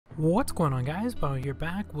What's going on, guys? Bo here,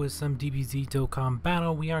 back with some DBZ Dokkan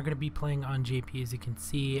battle. We are going to be playing on JP, as you can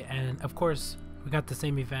see, and of course we got the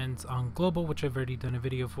same events on Global, which I've already done a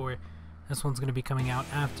video for. This one's going to be coming out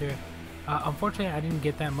after. Unfortunately, I didn't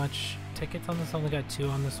get that much tickets on this. I only got 2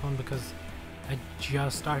 on this one because I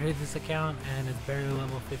just started this account and it's barely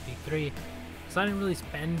level 53, so I didn't really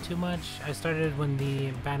spend too much. I started when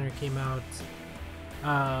the banner came out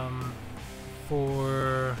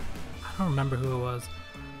for, I don't remember who it was.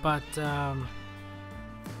 But,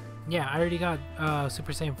 yeah, I already got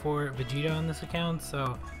Super Saiyan 4 Vegeta on this account,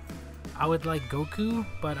 so I would like Goku,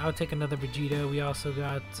 but I'll take another Vegeta. We also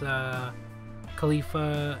got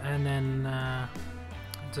Khalifa, and then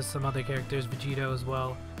just some other characters, Vegeta as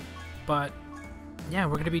well. But, yeah,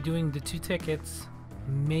 we're going to be doing the 2 tickets.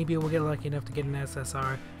 Maybe we'll get lucky enough to get an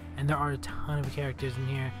SSR, and there are a ton of characters in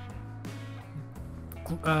here.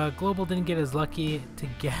 Global didn't get as lucky to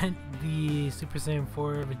get the Super Saiyan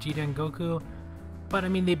 4 Vegeta and Goku, but I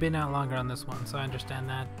mean, they've been out longer on this one, so I understand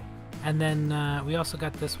that. And then we also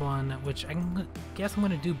got this one, which I guess I'm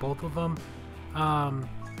going to do both of them.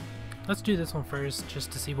 Let's do this one first,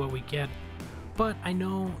 just to see what we get. But I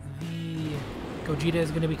know the Gogeta is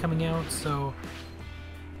going to be coming out, so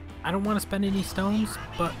I don't want to spend any stones,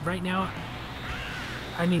 but right now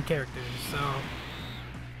I need characters, so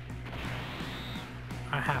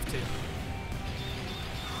I have to.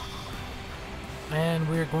 And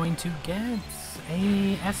we're going to get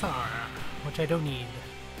a SR, which I don't need.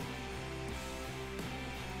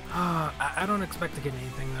 I don't expect to get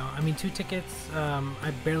anything though. I mean, 2 tickets,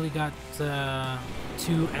 I barely got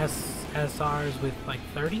 2 SSRs with like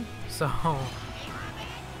 30, so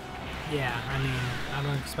yeah, I mean, I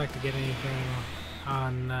don't expect to get anything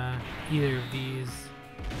on either of these.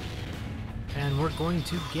 And we're going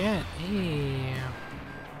to get a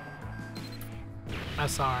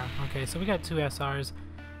SR. Okay, so we got 2 SRs.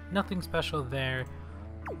 Nothing special there,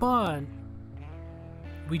 but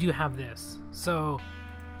we do have this. So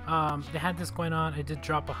they had this going on. I did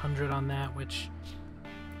drop 100 on that, which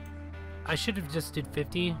I should have just did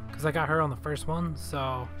 50 because I got her on the first one,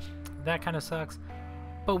 so that kind of sucks.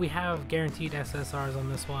 But we have guaranteed SSRs on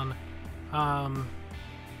this one.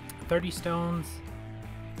 30 stones,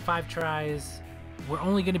 5 tries. We're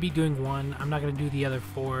only going to be doing 1. I'm not going to do the other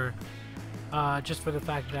 4, just for the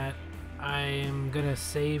fact that I'm going to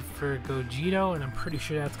save for Gogeta, and I'm pretty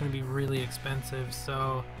sure that's going to be really expensive.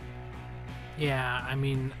 So yeah, I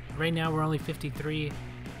mean, right now we're only 53.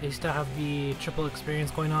 They still have the triple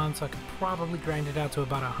experience going on, so I could probably grind it out to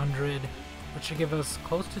about 100, which should give us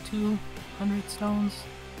close to 200 stones.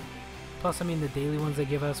 Plus, I mean, the daily ones they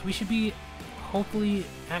give us, we should be hopefully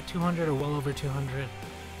at 200 or well over 200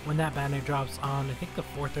 when that banner drops on, I think, the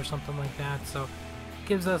 4th or something like that. So it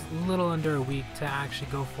gives us a little under a week to actually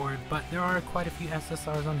go for it. But there are quite a few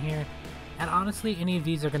SSRs on here, and honestly, any of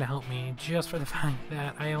these are going to help me, just for the fact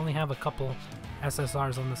that I only have a couple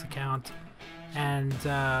SSRs on this account, and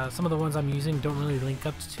some of the ones I'm using don't really link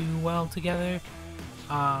up too well together.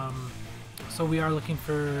 So we are looking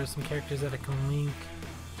for some characters that I can link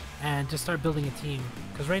and just start building a team,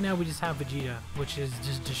 because right now we just have Vegeta, which is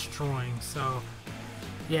just destroying. So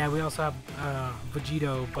yeah, we also have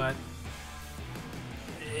Vegito, but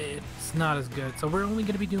it's not as good. So we're only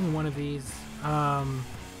going to be doing 1 of these.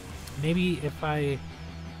 Maybe if I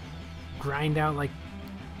grind out like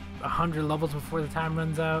 100 levels before the time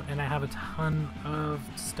runs out and I have a ton of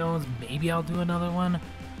stones, maybe I'll do another one.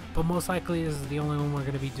 But most likely this is the only one we're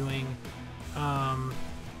going to be doing,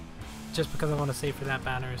 just because I want to save for that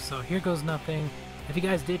banner. So here goes nothing. If you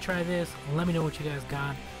guys did try this, let me know what you guys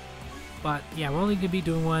got. But yeah, we're only going to be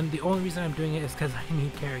doing 1. The only reason I'm doing it is because I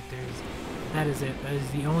need characters. That is it. That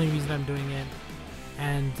is the only reason I'm doing it.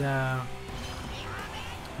 And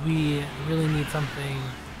we really need something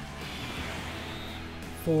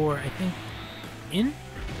for, I think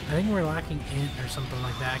we're lacking int or something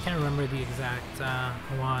like that. I can't remember the exact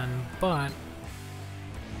one, but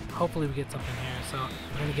hopefully we get something here. So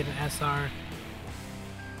we're going to get an SR.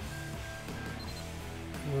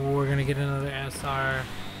 We're going to get another SR.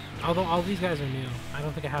 Although all these guys are new. I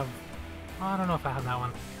don't think I have, I don't know if I have that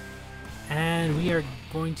one. And we are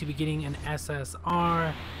going to be getting an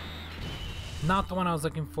SSR. Not the one I was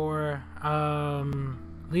looking for.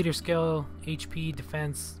 Leader skill, HP,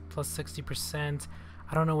 defense, plus 60%.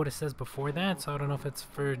 I don't know what it says before that, so I don't know if it's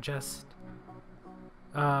for just,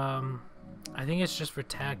 I think it's just for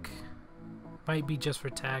tech. Might be just for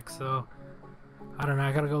tech, so I don't know.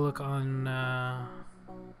 I gotta go look on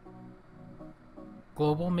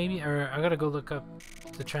Global maybe, or I gotta go look up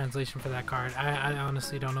the translation for that card. I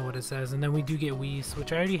honestly don't know what it says. And then we do get Whis,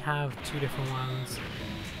 which I already have 2 different ones.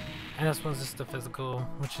 And this one's just the physical,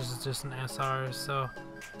 which is just an SR, so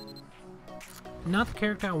not the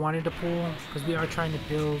character I wanted to pull, because we are trying to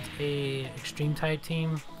build a extreme type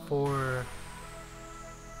team for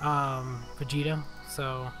Vegeta,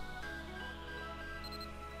 so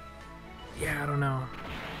yeah, I don't know.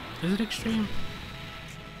 Is it extreme?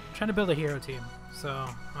 I'm trying to build a hero team, so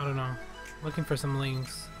I don't know. Looking for some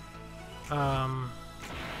links.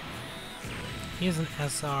 He is an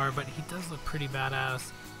SR, but he does look pretty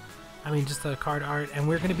badass. I mean, just the card art, and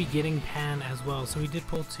we're going to be getting Pan as well, so we did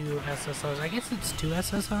pull 2 SSRs. I guess it's 2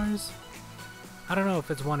 SSRs? I don't know if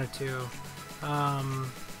it's 1 or 2.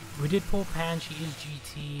 We did pull Pan, she is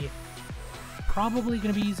GT. Probably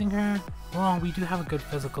going to be using her. Well, we do have a good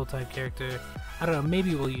physical type character. I don't know,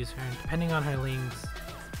 maybe we'll use her, depending on her links.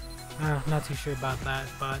 Not too sure about that,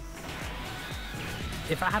 but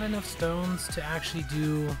if I had enough stones to actually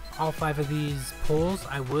do all 5 of these pulls,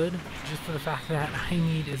 I would, just for the fact that I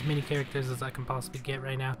need as many characters as I can possibly get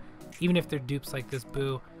right now. Even if they're dupes like this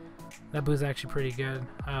Boo. That Boo's actually pretty good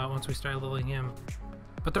once we start leveling him.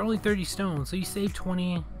 But they're only 30 stones, so you save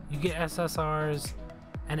 20, you get SSRs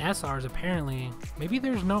and SRs apparently. Maybe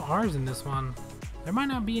there's no Rs in this one. There might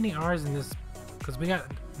not be any Rs in this, because we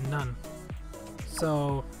got none.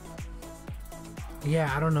 So,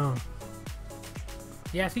 yeah, I don't know.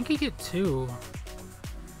 Yeah, I think you get 2.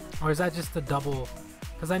 Or is that just the double?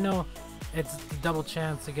 Because I know it's the double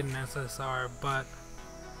chance to get an SSR, but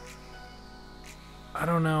I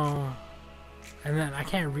don't know. And then I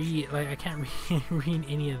can't read, like, I can't read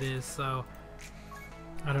any of this, so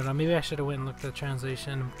I don't know. Maybe I should have went and looked at the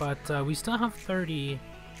translation. But we still have 30,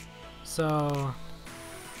 so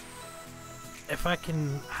if I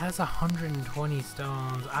can, has 120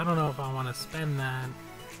 stones. I don't know if I want to spend that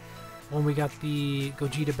when we got the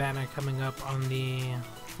Gogeta banner coming up on the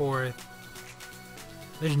 4th.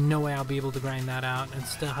 There's no way I'll be able to grind that out and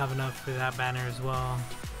still have enough for that banner as well.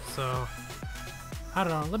 So I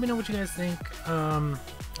don't know. Let me know what you guys think. I'll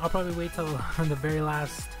probably wait till the very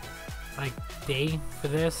last like day for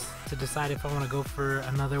this to decide if I want to go for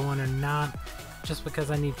another one or not, just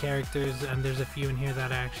because I need characters and there's a few in here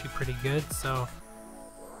that are actually pretty good. So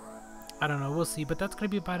I don't know, we'll see, but that's gonna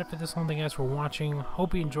be about it for this one. Thank you guys for watching.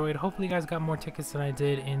 Hope you enjoyed. Hopefully you guys got more tickets than I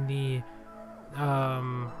did in the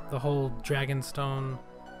whole Dragonstone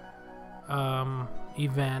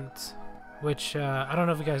event, which I don't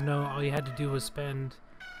know if you guys know, all you had to do was spend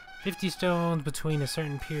 50 stones between a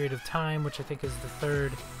certain period of time, which I think is the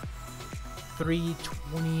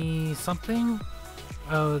 320 something,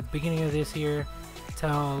 beginning of this year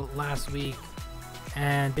till last week.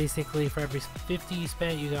 And basically for every 50 you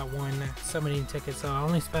spent, you got 1 summoning ticket. So I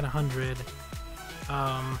only spent 100.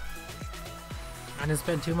 I didn't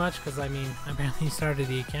spend too much because I mean I barely started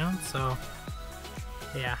the account, so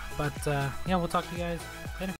yeah. But yeah, we'll talk to you guys